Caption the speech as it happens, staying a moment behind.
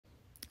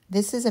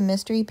This is a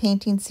mystery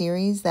painting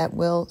series that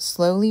will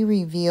slowly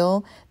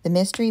reveal the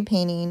mystery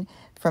painting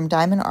from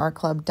Diamond Art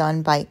Club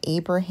done by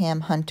Abraham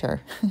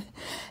Hunter.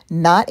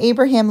 Not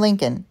Abraham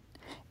Lincoln,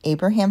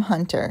 Abraham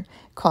Hunter,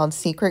 called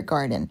Secret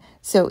Garden.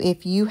 So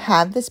if you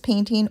have this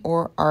painting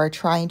or are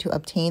trying to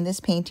obtain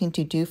this painting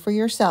to do for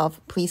yourself,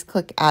 please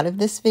click out of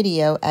this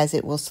video as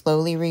it will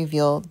slowly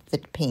reveal the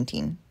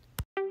painting.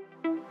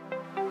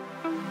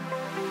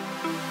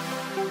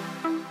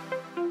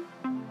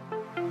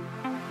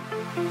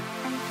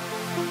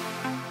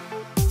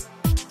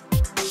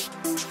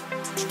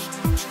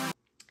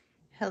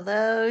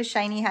 Hello,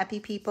 shiny happy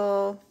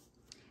people.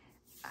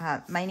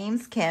 My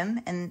name's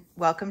Kim and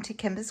welcome to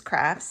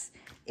Kimbaskrafts.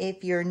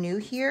 If you're new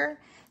here,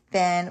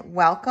 then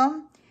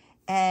welcome.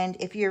 And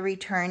if you're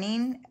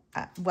returning,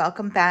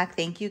 welcome back.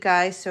 Thank you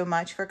guys so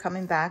much for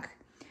coming back.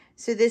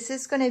 So this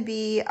is going to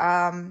be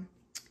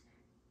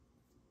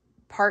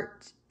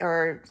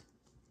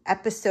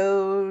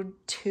episode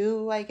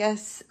 2, I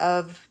guess,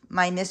 of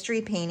my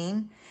mystery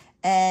painting.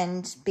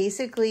 And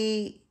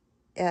basically,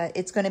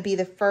 it's going to be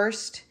the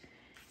first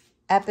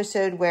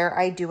episode where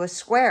I do a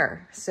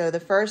square. So the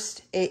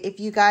first, if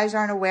you guys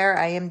aren't aware,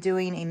 I am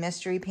doing a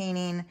mystery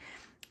painting.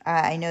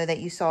 I know that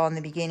you saw in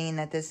the beginning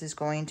that this is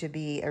going to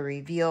be a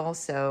reveal.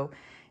 So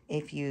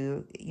if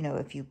you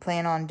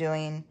plan on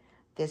doing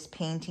this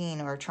painting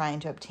or trying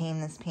to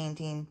obtain this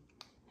painting,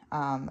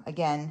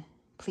 again,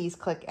 please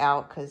click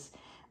out because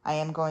I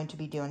am going to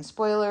be doing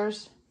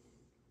spoilers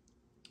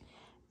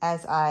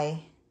as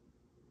I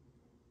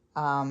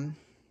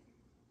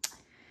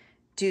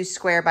do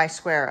square by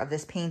square of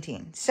this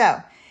painting.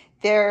 So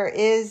there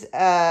is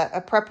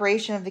a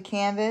preparation of the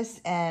canvas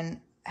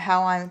and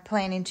how I'm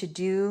planning to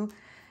do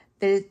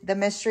the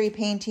mystery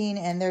painting,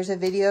 and there's a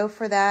video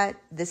for that.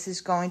 This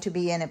is going to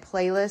be in a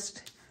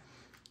playlist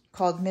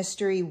called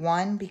Mystery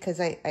 1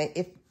 because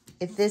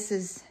if this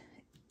is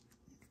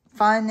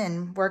fun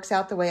and works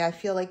out the way I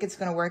feel like it's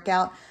going to work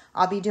out,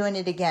 I'll be doing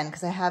it again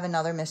because I have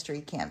another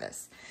mystery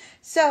canvas.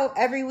 So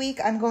every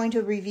week I'm going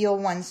to reveal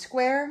one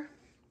square.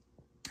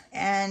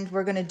 And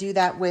we're going to do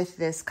that with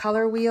this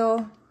color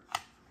wheel.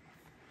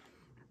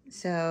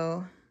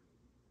 So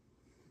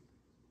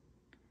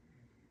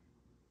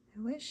I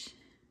wish it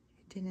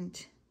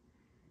didn't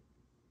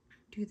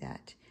do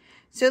that.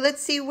 So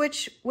let's see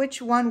which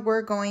one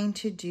we're going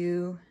to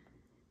do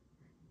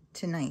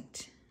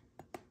tonight.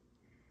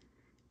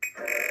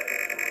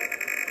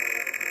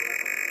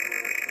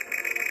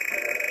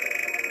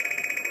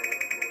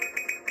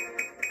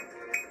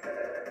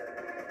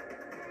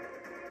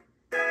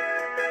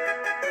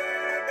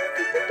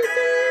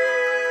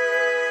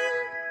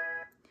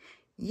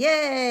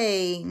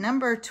 Yay,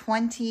 number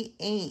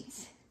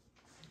 28.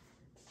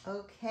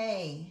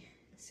 Okay,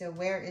 so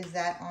where is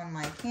that on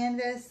my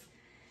canvas?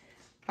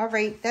 All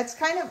right, that's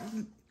kind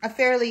of a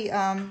fairly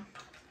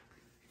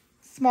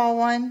small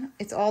one.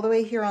 It's all the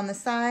way here on the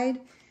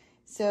side.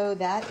 So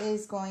that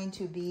is going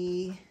to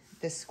be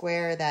the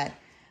square that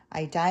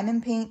I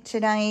diamond paint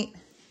tonight.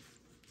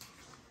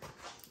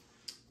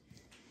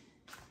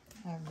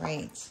 All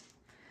right.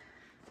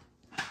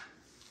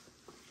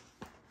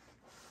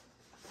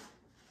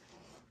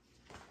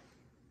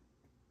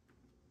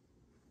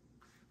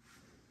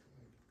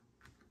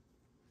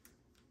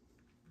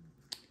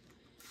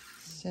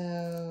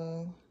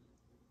 So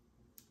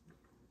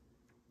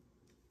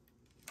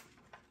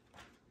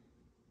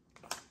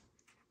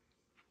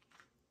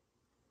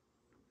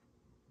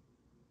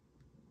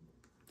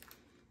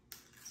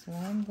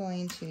I'm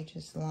going to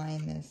just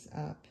line this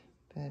up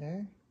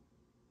better.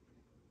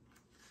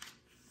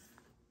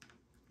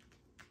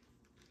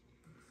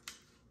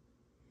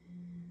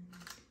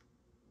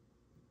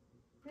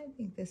 I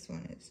think this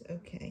one is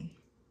okay.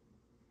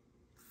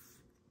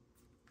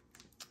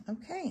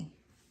 Okay.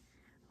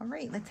 All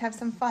right, let's have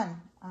some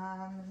fun.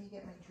 Let me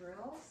get my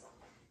drills.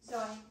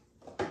 So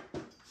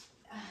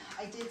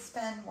I did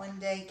spend one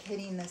day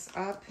kitting this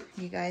up,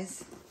 you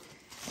guys.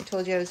 I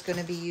told you I was going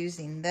to be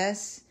using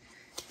this,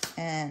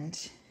 and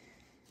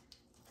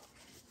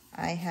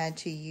I had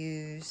to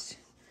use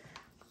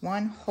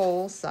one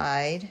whole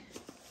side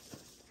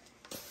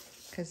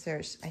because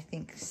there's, I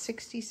think,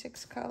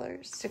 66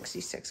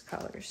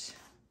 colors.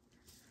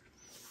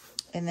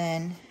 And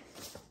then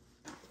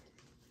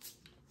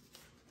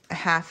a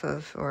half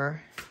of,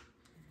 or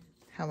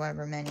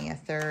however many, a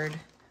third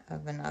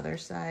of another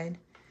side.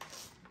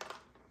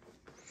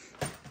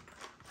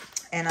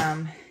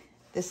 And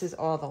this is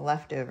all the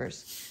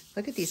leftovers.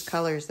 Look at these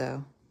colors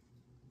though.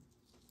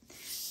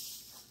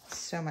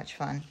 So much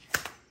fun.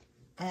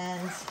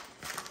 And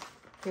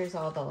here's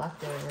all the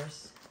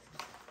leftovers.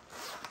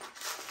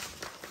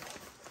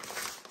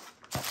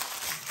 I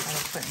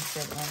was putting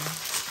shit in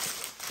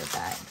the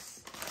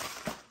bags.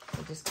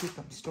 So just keep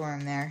them, store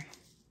them there.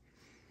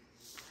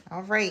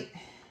 All right.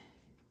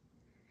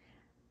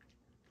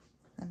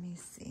 Let me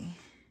see.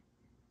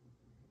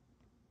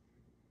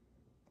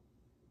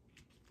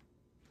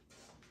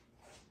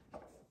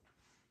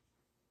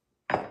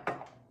 So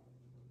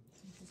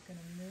I'm just going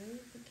to move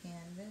the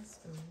canvas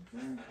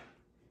over.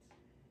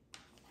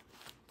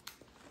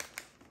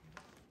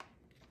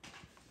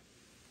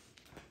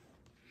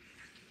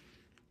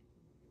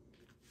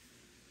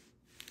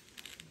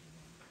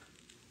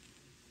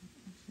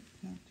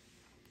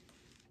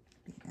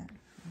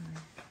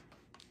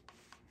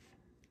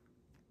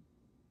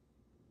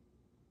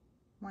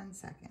 1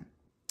 second.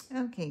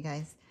 Okay,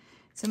 guys.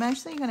 So I'm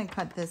actually going to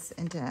cut this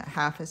into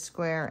half a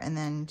square and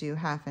then do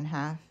half and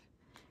half,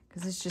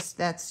 because it's just,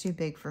 that's too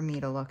big for me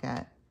to look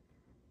at.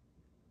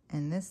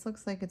 And this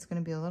looks like it's going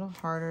to be a little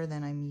harder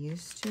than I'm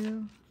used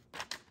to.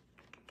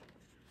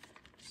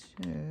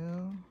 So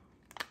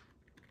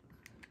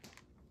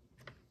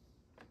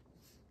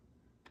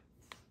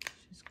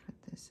just cut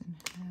this in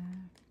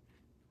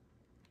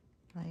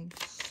half, like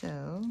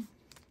so.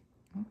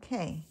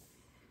 Okay.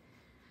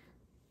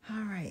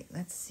 All right,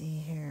 let's see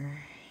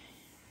here.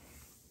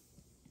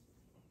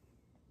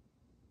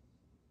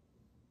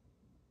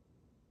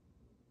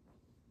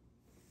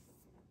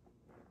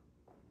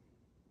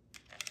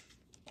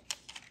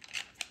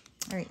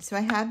 All right, so I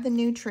have the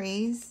new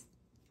trays,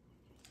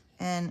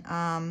 and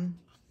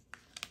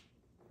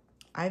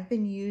I've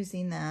been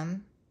using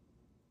them.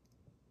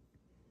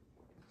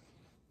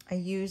 I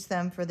use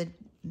them for the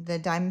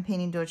Diamond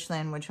Painting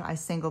Deutschland, which I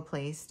single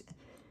placed.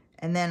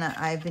 And then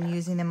I've been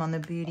using them on the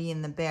Beauty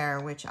and the Bear,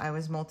 which I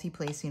was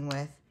multi-placing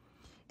with.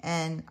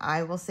 And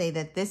I will say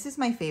that this is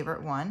my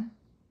favorite one.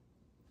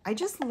 I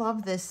just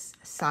love this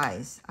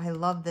size. I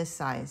love this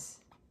size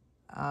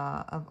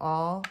of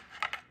all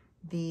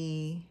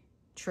the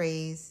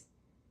trays.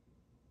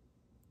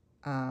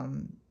 I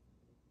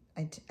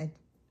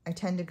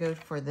tend to go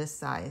for this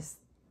size.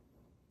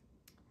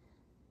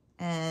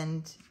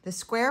 And the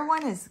square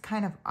one is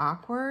kind of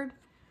awkward.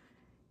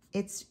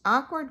 It's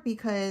awkward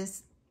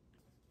because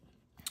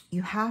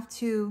you have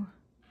to,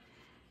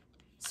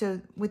 so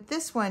with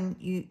this one,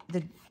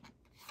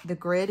 the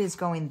grid is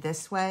going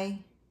this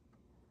way.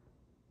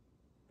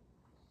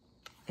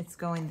 It's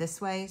going this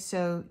way.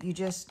 So you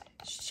just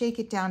shake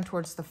it down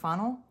towards the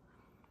funnel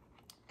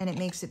and it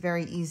makes it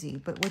very easy.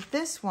 But with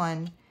this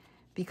one,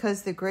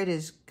 because the grid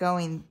is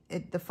going,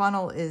 the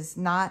funnel is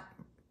not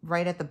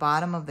right at the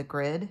bottom of the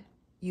grid,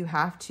 you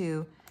have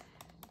to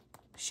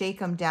shake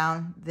them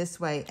down this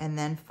way and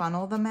then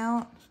funnel them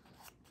out.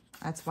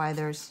 That's why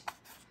there's,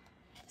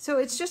 so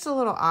it's just a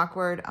little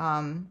awkward.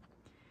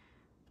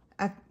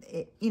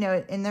 You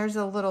know, and there's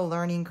a little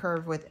learning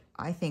curve with,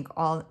 I think,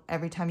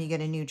 every time you get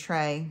a new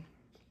tray.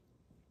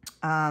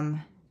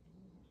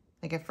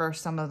 Like at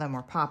first, some of them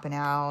were popping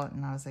out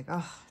and I was like,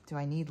 oh, do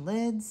I need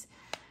lids?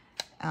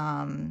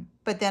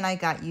 But then I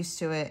got used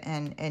to it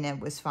and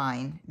it was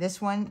fine. This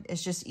one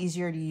is just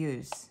easier to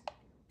use.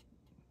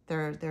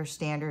 Their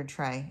standard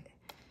tray.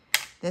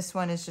 This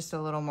one is just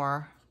a little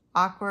more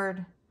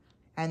awkward.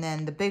 And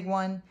then the big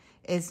one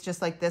is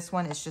just like this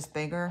one. It's just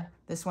bigger.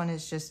 This one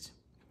is just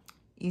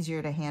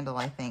easier to handle,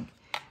 I think.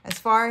 As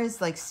far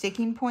as like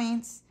sticking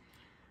points,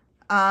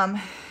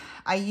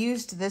 I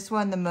used this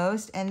one the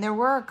most, and there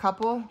were a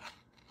couple,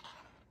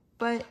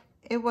 but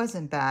it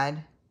wasn't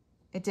bad.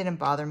 It didn't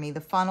bother me.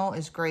 The funnel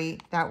is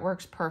great. That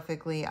works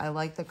perfectly. I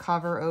like the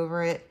cover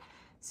over it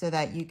so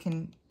that you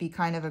can be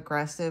kind of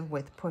aggressive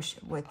with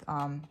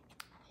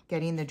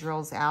getting the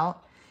drills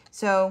out.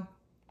 So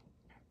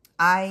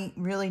I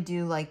really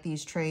do like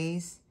these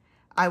trays.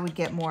 I would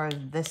get more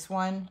of this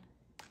one.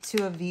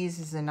 2 of these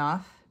is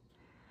enough,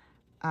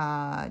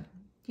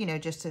 you know,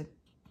 just to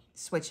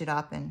switch it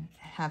up and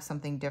have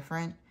something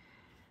different.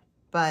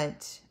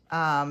 But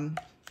yeah,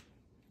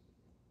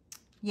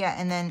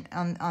 and then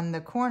on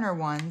the corner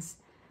ones,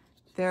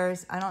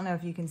 there's, I don't know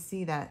if you can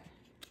see that.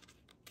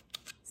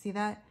 See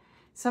that?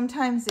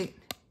 Sometimes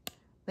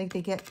they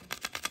get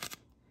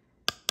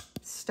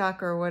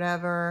stuck or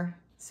whatever.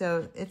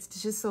 So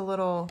it's just a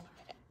little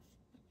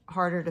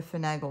harder to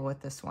finagle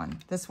with this one.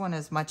 This one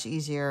is much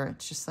easier.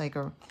 It's just like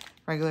a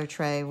regular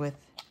tray with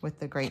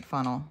the great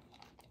funnel.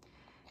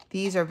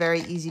 These are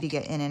very easy to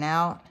get in and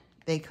out.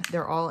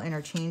 They're all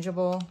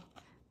interchangeable.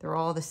 They're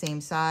all the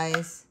same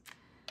size.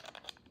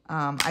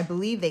 I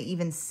believe they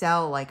even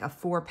sell like a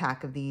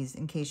 4-pack of these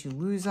in case you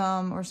lose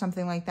them or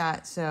something like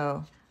that.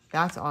 So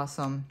that's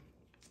awesome.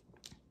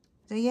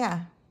 So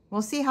yeah,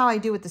 we'll see how I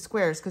do with the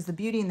squares, because the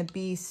Beauty and the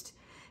Beast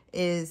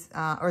is,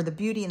 or the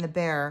Beauty and the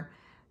Bear,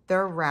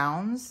 they're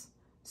rounds.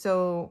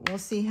 So we'll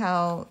see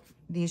how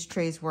these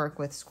trays work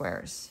with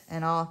squares,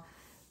 and I'll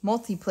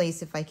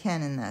multi-place if I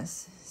can in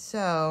this.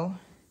 So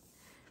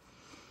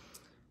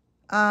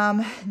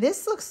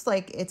this looks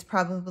like it's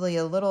probably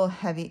a little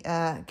heavy,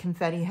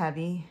 confetti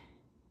heavy.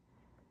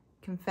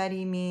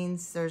 Confetti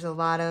means there's a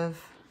lot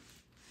of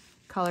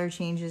color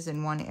changes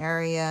in one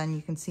area, and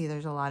you can see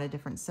there's a lot of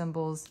different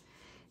symbols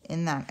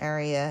in that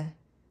area.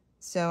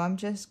 So I'm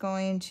just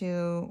going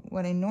to,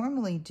 what I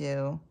normally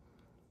do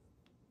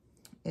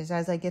is,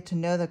 as I get to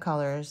know the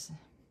colors,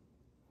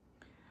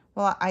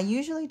 well, I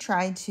usually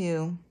try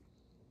to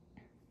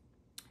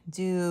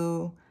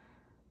do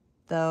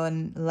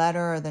the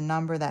letter or the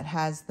number that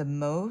has the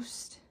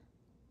most.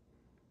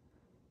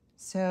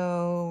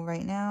 So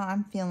right now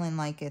I'm feeling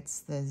like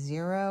it's the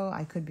 0.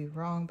 I could be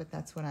wrong, but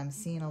that's what I'm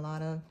seeing a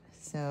lot of.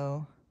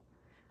 So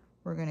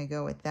we're gonna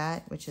go with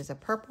that, which is a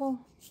purple.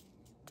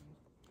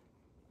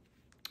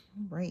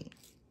 All right.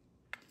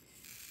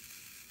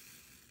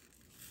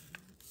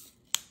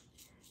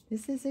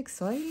 This is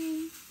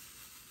exciting.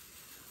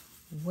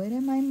 What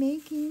am I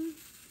making?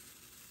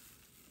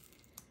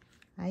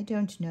 I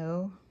don't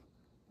know.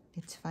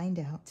 Let's find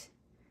out.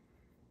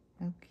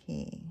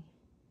 Okay.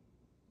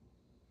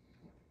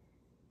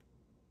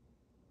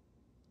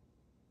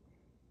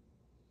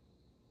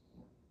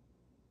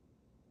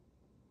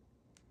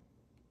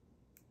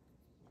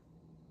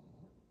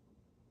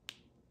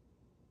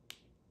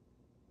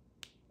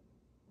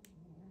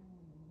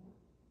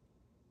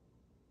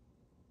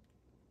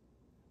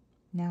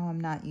 Now I'm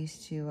not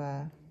used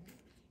to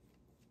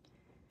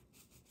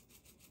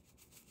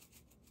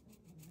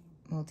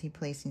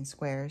multi-placing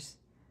squares.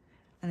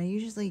 And I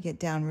usually get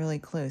down really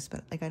close,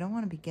 but like I don't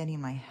want to be getting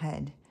my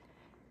head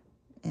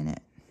in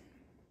it.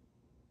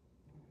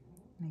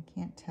 And I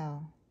can't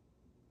tell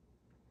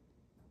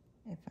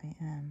if I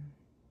am.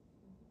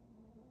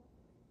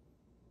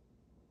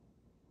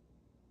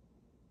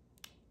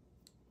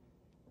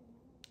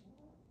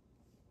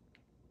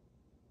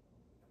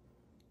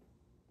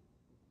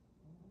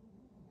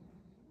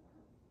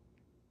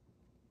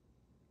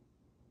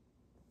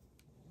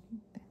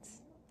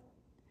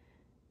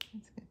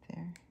 That's good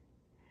there.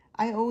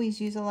 I always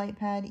use a light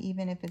pad,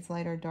 even if it's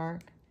light or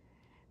dark.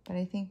 But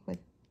I think with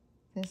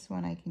this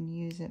one, I can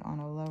use it on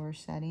a lower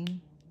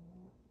setting.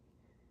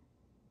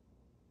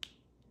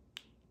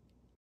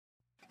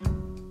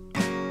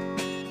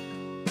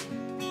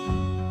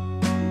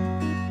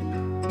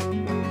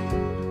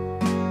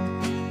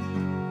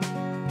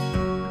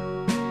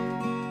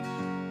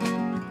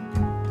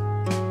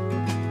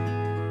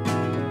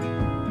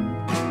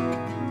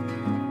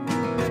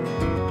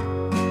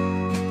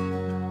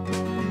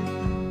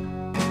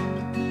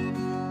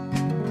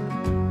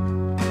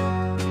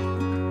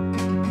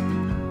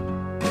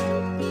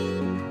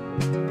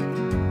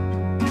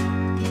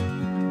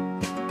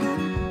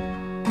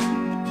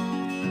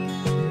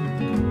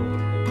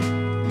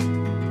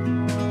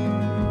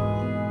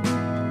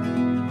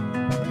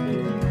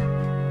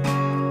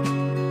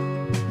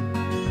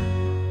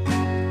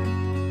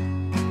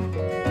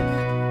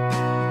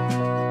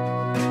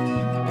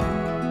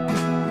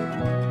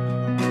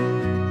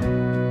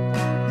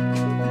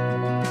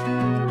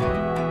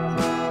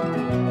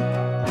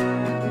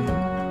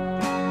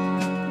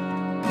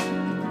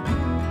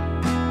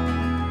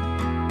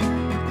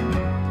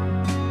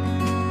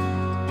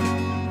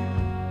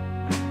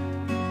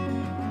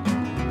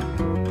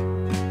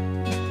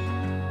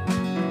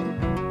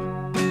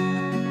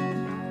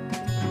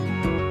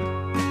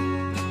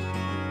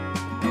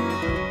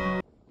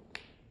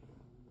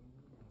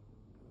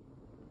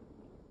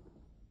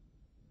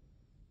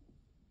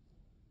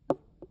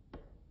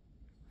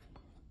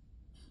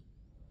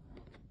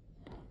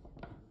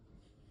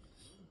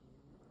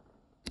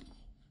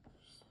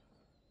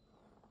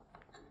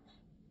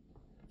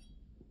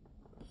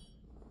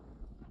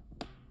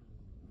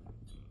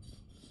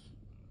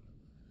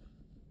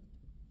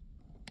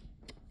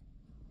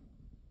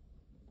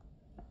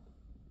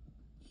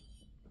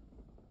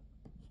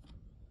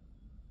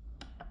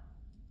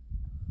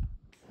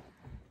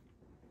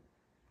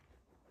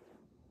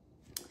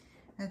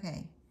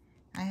 Okay,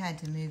 I had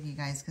to move you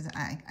guys because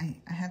I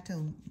have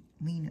to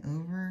lean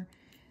over.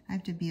 I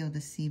have to be able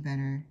to see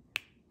better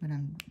what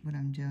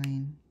I'm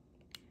doing.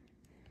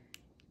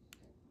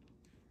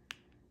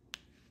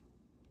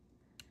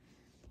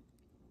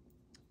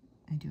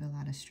 I do a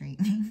lot of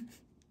straightening.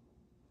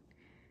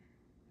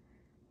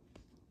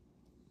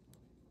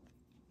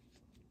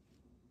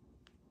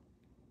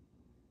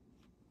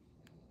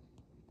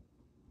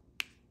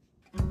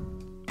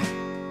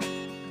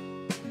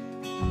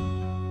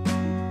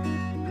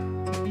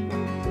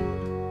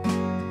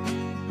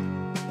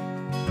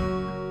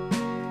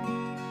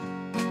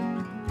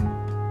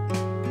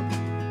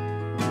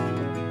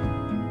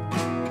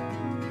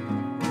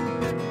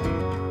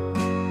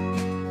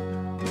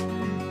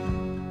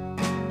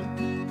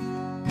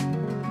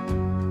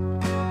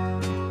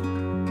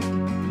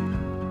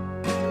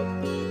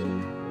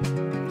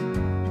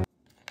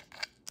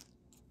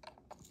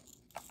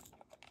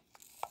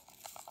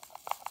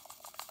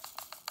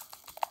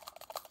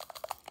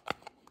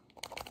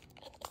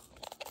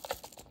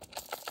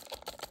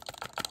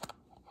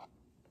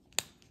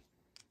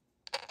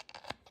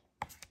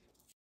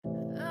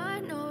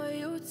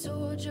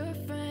 Told your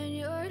friend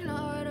you're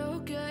not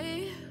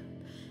okay,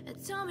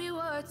 and tell me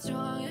what's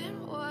wrong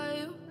and why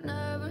you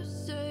never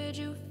said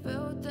you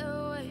felt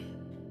that way.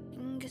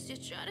 And guess you're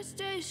trying to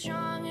stay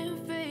strong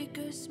and fake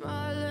a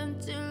smile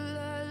until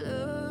I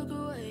look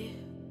away.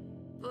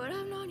 But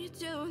I've known you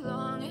too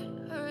long,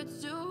 it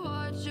hurts to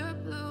watch your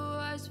blue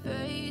eyes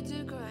fade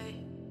to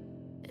gray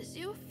as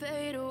you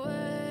fade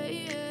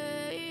away,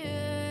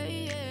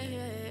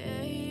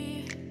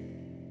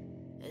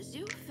 as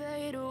you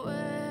fade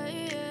away.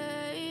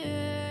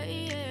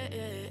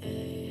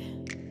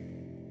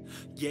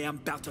 Yeah, I'm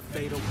about to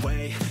fade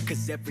away,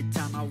 cause every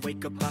time I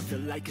wake up I feel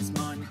like it's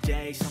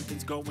Monday.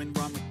 Something's going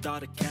wrong with all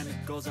the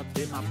chemicals up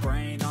in my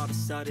brain. All of a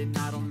sudden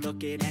I don't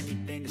look at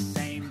anything the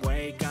same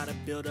way. Gotta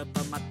build up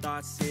of my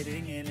thoughts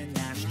sitting in an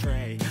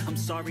ashtray. I'm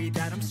sorry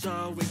that I'm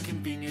so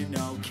inconvenient,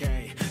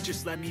 okay.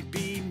 Just let me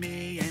be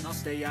me and I'll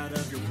stay out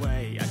of your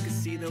way. I can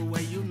see the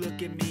way you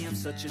look at me, I'm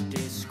such a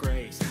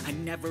disgrace. I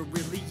never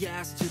really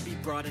asked to be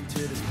brought into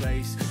this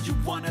place. You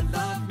wanna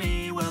love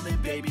me? Well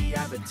then baby,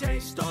 have a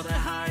taste. All the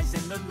highs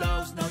and the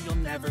lows, no, you'll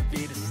never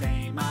be the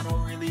same. I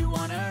don't really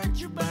wanna hurt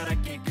you, but I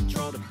can't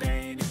control the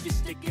pain. If you're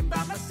sticking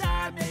by my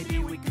side, maybe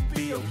we could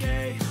be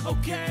okay.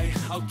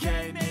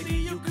 Okay, maybe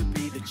you could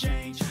be the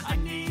change I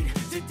need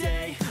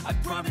today. I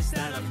promise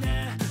that I've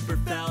never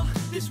felt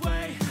this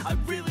way. I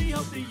really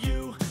hope that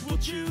you will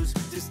choose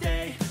to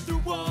stay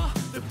through all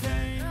the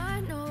pain.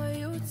 I know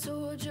you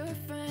told your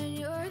friend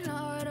you're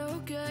not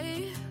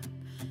okay,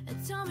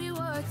 and tell me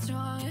what's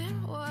wrong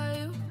and why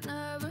you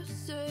never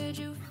said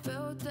you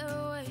felt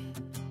that way.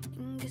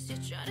 Guess you're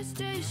trying to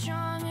stay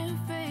strong and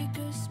fake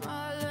a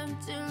smile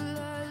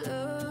until I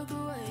look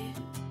away.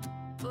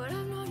 But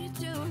I've known you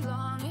too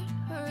long, it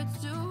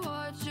hurts to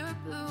watch your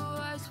blue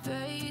eyes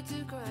fade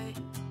to gray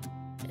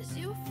as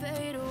you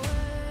fade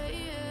away.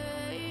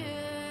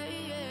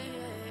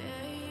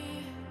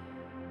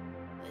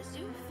 As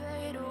you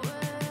fade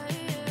away.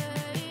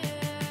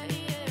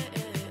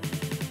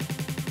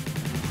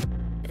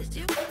 As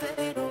you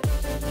fade away.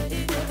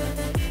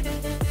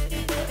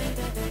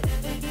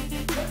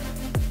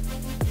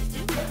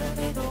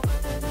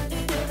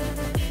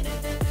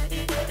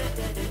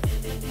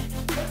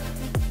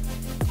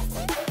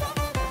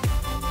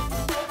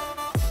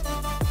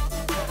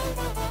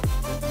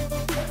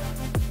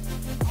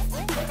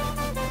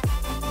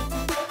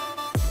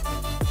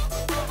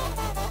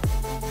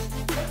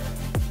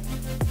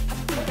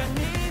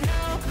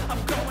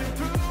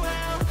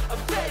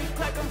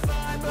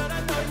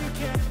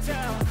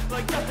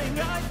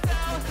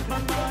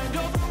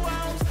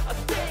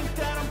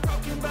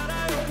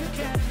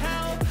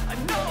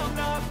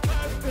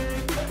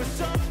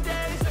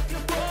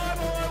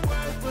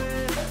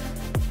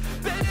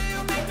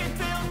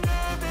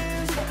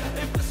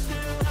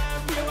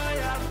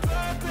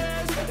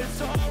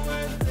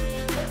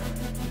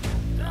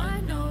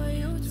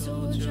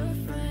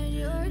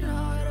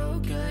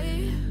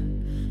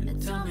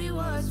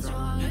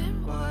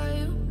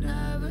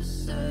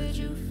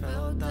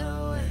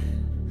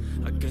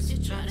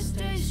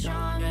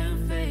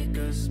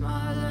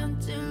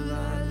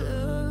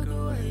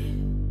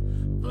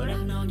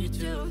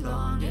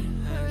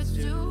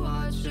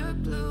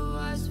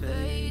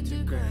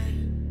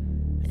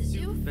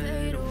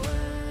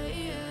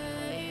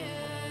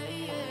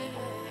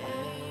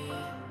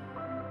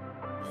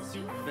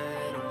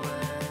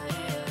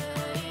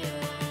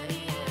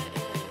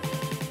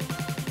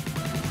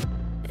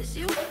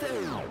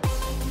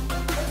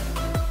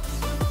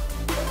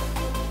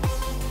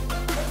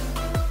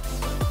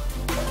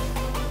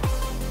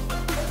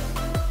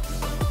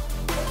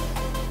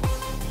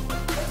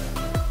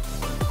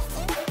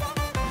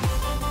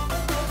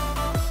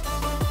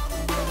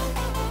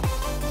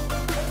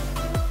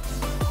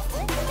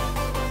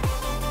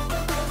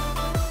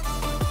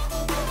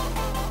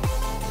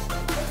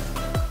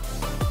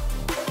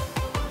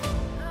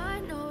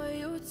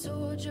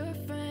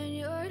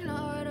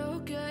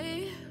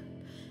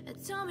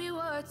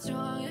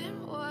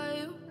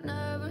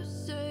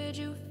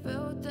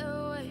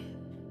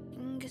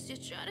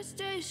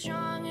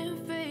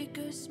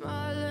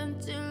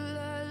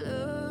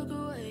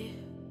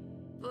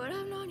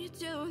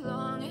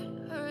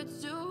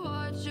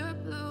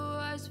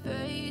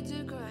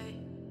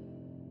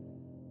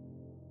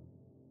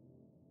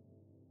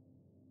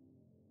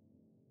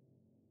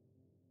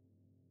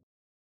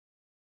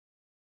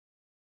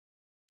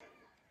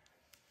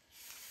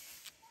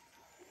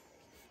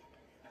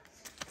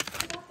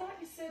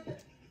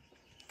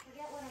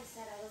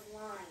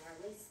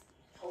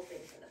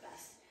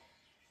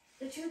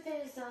 The truth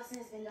is, Dawson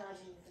has been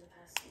dodging you for the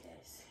past few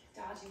days.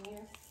 Dodging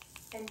you?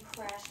 And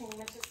crashing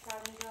Mrs.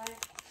 Pride and Joy?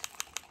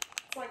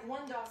 It's like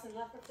one Dawson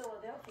left for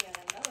Philadelphia and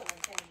another one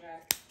came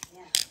back.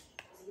 Yeah,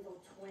 his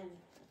evil twin.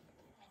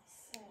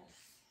 That's sad.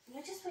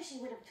 I just wish he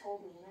would have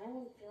told me, and I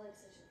wouldn't feel like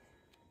such a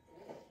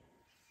idiot.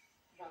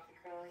 About the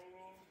girl, you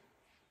mean?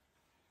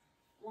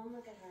 One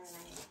look at her and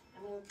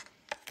I mean,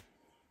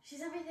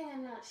 she's everything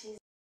I'm not. She's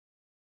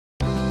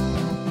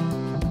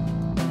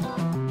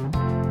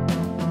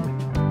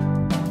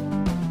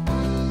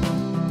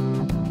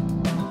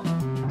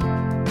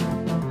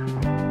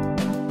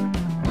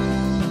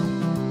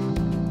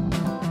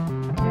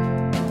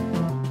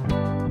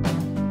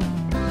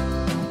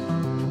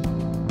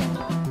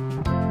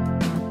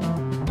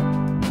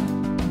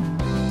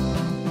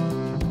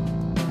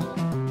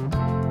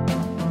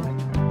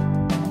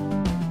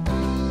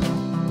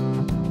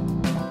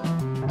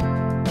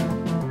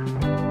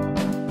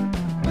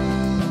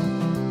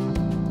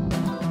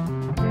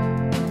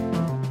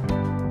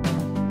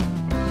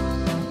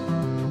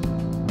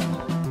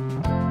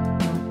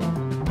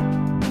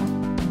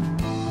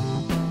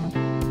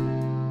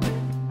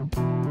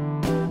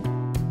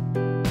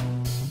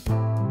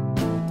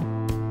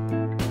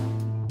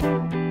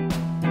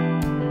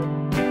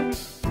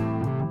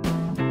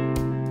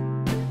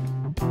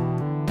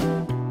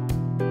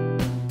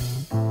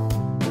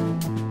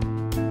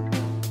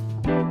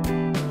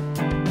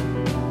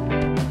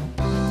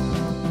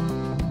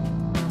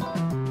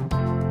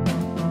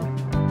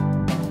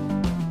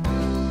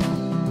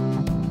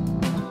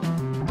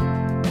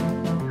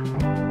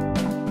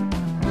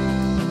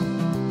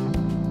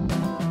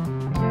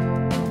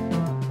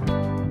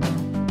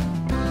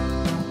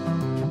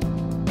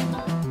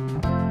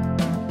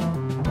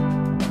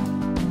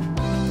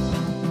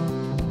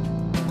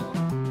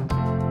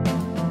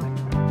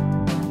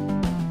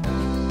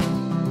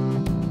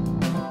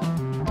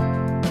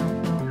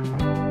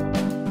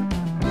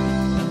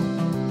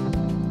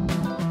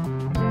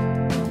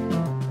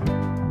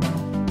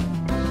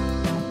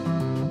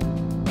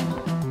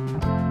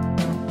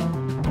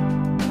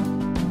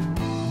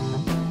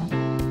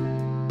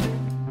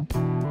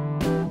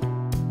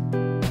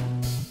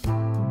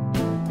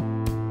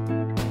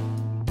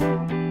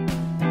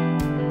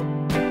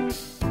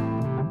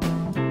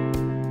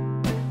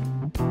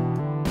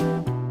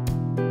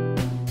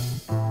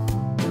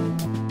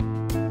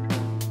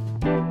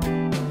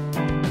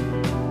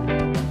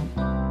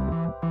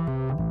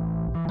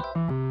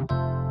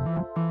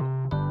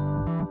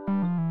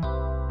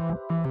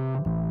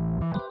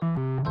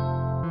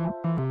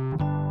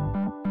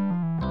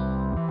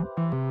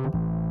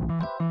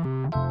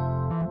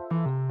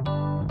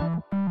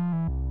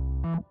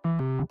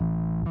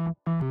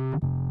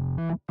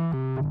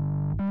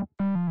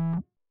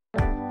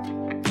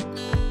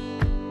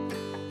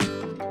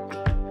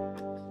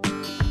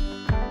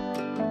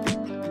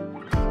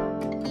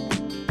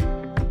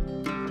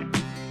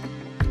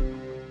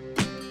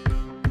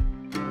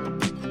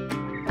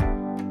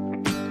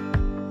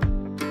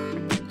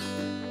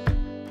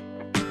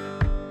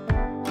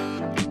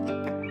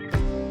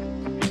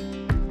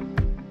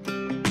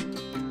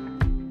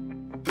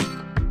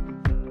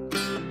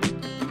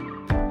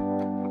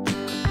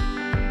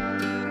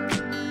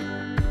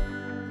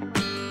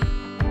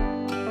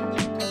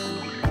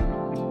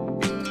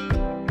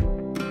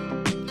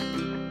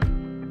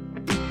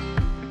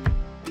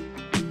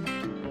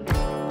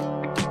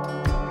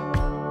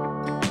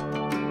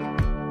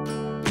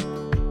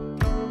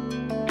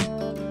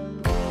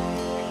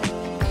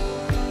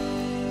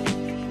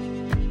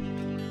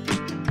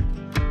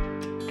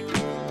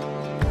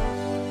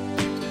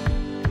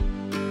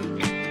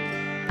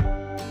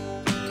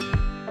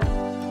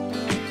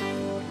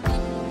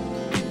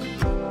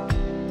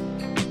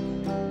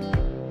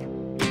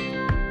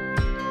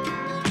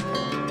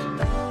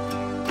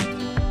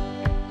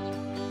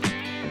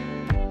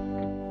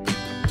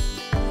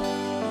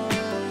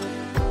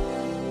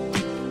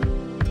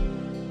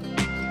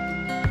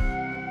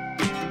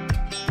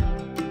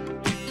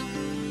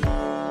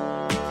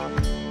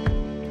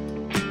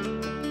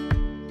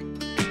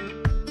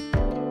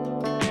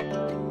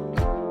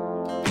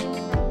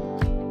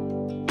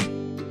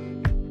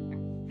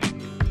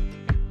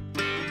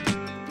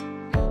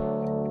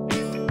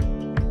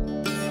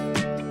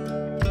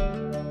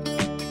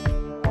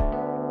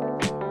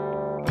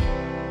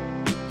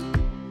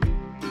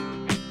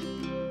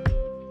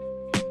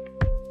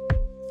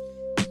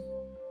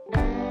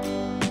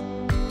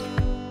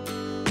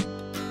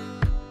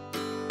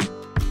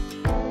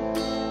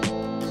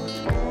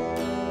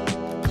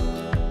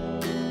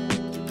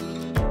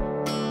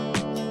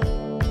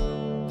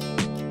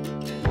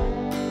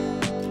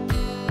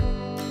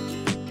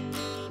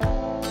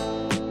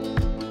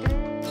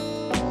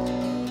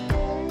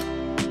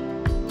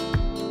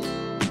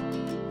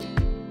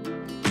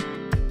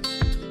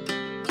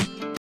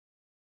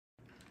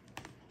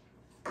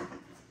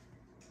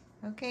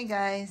Okay,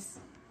 guys.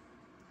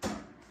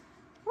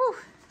 Whew.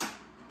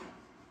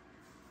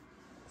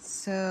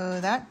 So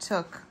that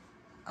took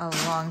a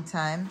long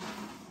time.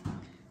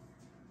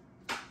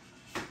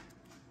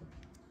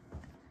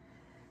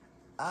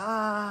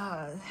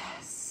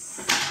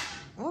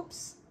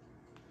 Whoops.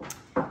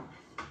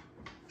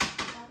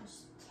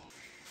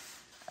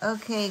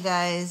 Okay,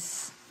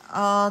 guys,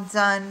 all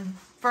done.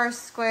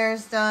 First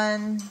square's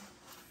done.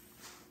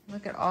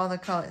 Look at all the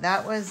color.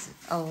 That was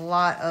a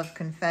lot of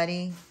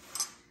confetti.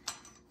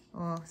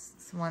 Oh,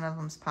 one of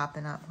them's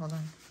popping up. Hold on.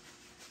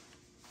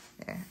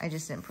 There, I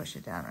just didn't push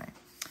it down right.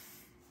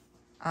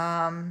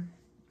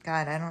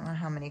 God, I don't know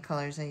how many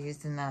colors I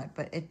used in that,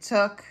 but it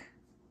took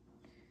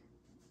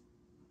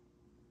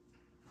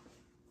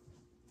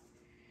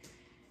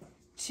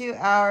 2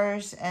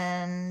 hours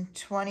and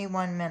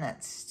 21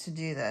 minutes to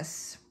do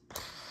this.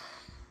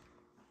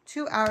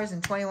 2 hours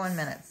and 21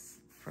 minutes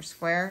for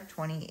square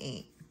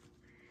 28.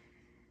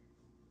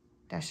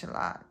 That's a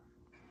lot.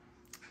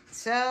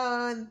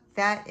 So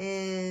that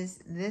is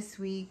this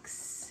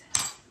week's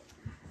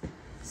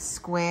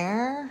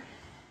square.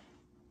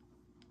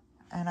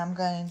 And I'm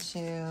going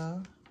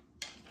to,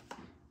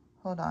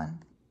 hold on.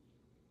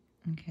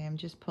 Okay, I'm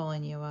just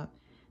pulling you up.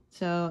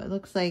 So it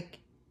looks like,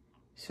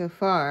 so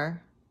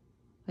far,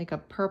 like a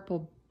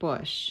purple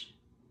bush.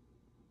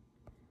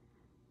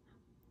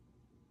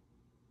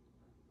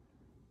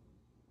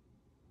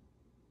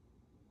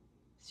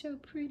 So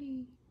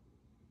pretty.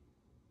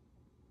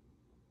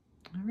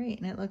 All right,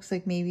 and it looks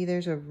like maybe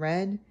there's a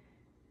red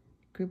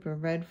group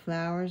of red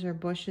flowers or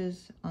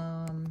bushes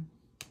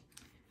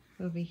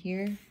over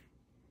here.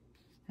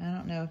 I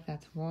don't know if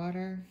that's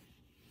water,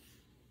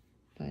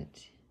 but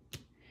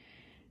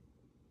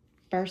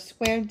first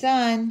square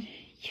done.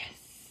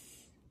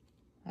 Yes.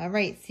 All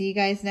right, see you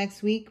guys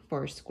next week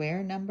for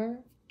square number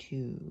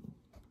 2.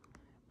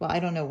 Well,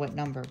 I don't know what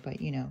number, but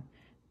you know,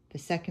 the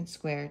second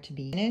square to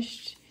be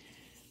finished.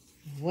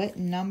 What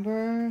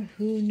number?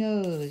 Who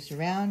knows?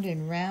 Round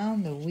and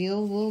round the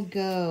wheel will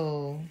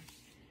go.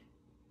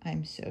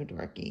 I'm so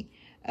dorky.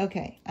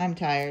 Okay, I'm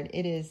tired.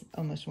 It is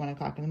almost 1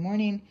 o'clock in the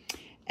morning.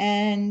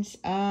 And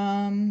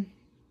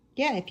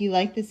yeah, if you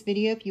like this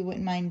video, if you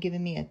wouldn't mind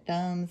giving me a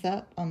thumbs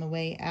up on the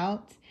way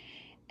out.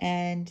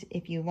 And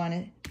if you want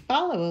to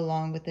follow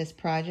along with this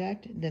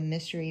project, the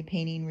mystery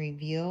painting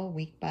reveal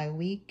week by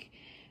week,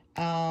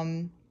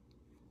 go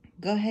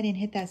ahead and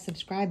hit that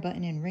subscribe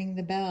button and ring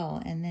the bell.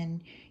 And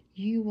then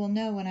you will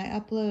know when I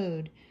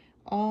upload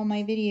all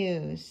my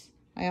videos.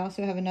 I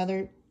also have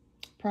another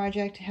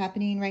project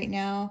happening right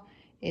now.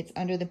 It's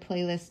under the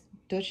playlist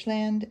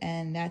Deutschland,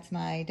 and that's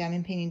my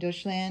diamond painting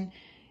Deutschland.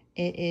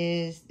 It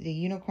is the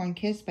Unicorn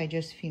Kiss by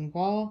Josephine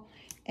Wall,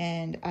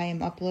 and I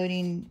am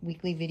uploading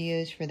weekly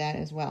videos for that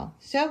as well.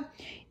 So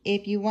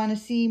if you want to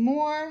see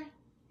more,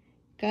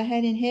 go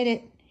ahead and hit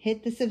it.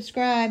 Hit the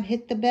subscribe,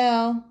 hit the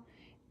bell,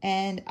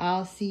 and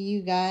I'll see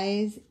you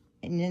guys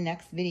in the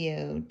next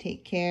video.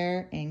 Take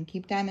care and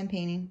keep diamond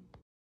painting.